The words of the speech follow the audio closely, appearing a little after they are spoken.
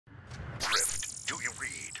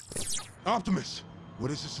Optimus!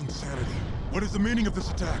 What is this insanity? What is the meaning of this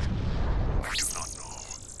attack? I do not know,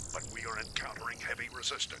 but we are encountering heavy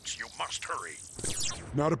resistance. You must hurry.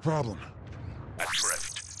 Not a problem. At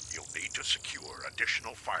Drift, you'll need to secure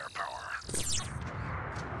additional firepower.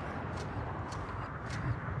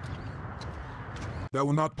 That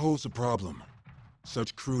will not pose a problem.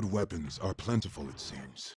 Such crude weapons are plentiful, it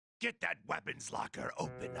seems. Get that weapons locker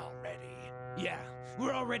open already. Yeah,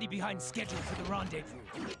 we're already behind schedule for the rendezvous.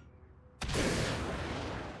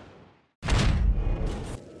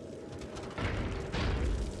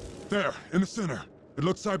 There, in the center. It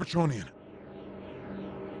looks Cybertronian.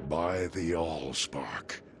 By the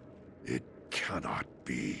Allspark, it cannot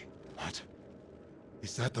be. What?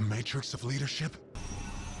 Is that the Matrix of leadership?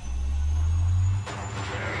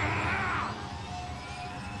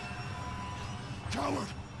 Coward!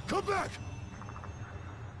 Come back!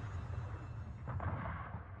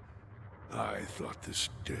 I thought this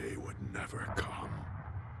day would never come.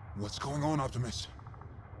 What's going on, Optimus?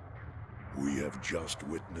 We have just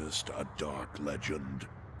witnessed a dark legend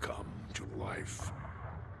come to life.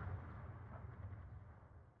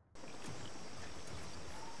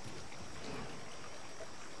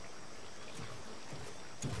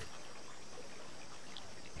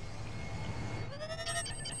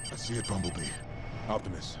 I see it, Bumblebee.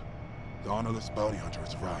 Optimus, the honorless bounty hunter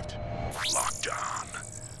has arrived. Locked on,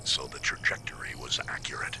 so the trajectory was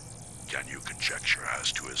accurate. Can you conjecture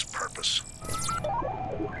as to his purpose?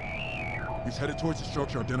 He's headed towards the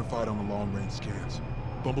structure identified on the long-range scans.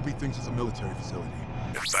 Bumblebee thinks it's a military facility.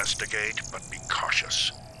 Investigate, but be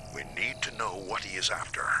cautious. We need to know what he is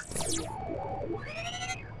after.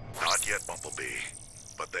 Not yet, Bumblebee,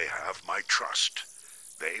 but they have my trust.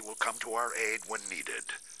 They will come to our aid when needed.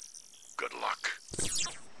 Good luck.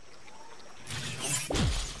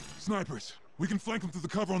 Snipers! We can flank them through the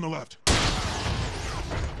cover on the left.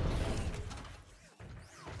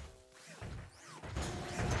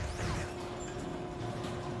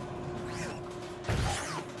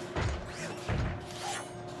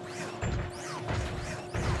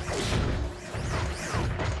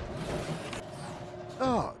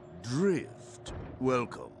 Ah, Drift.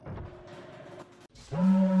 Welcome.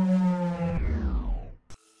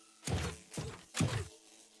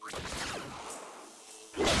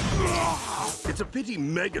 It's a pity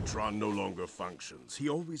Megatron no longer functions. He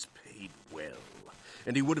always paid well.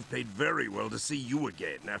 And he would have paid very well to see you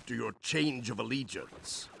again after your change of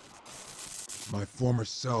allegiance. My former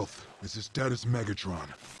self is as dead as Megatron.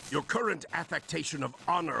 Your current affectation of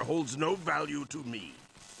honor holds no value to me.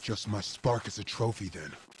 Just my spark as a trophy,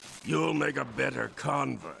 then. You'll make a better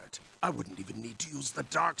convert. I wouldn't even need to use the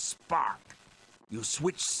Dark Spark. You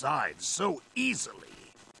switch sides so easily.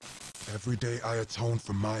 Every day I atone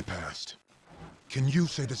for my past. Can you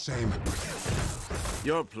say the same?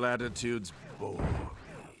 Your platitudes bore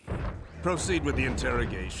me. Proceed with the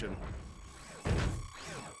interrogation.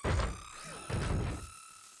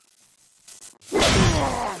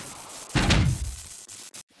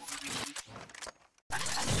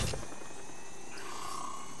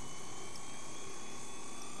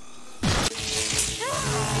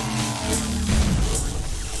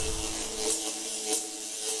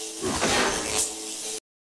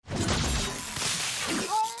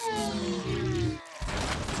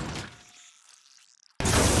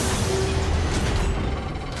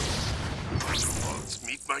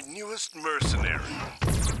 Newest mercenary.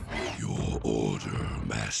 Your order,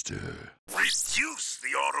 Master. Reduce the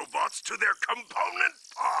Autobots to their component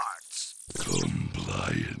parts.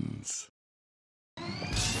 Compliance.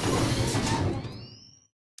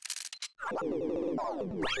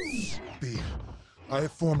 B, I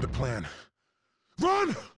have formed a plan.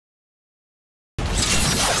 Run!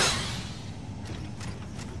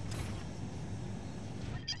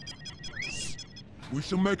 We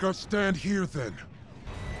shall make our stand here, then.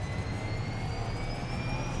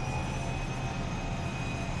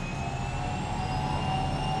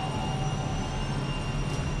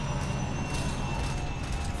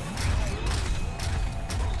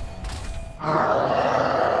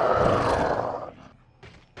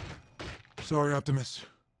 Sorry, Optimus.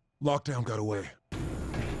 Lockdown got away.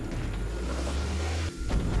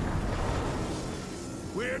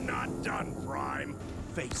 We're not done, Prime.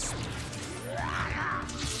 Face me.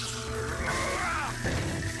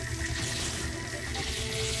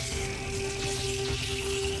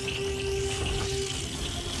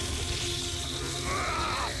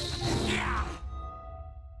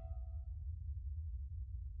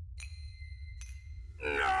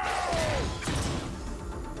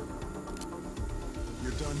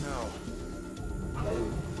 You're done now.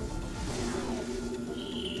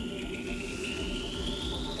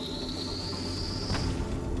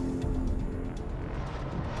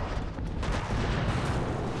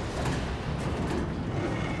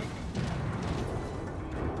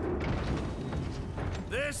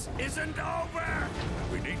 isn't over!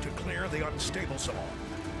 We need to clear the unstable zone.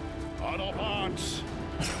 Autobots,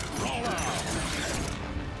 roll out!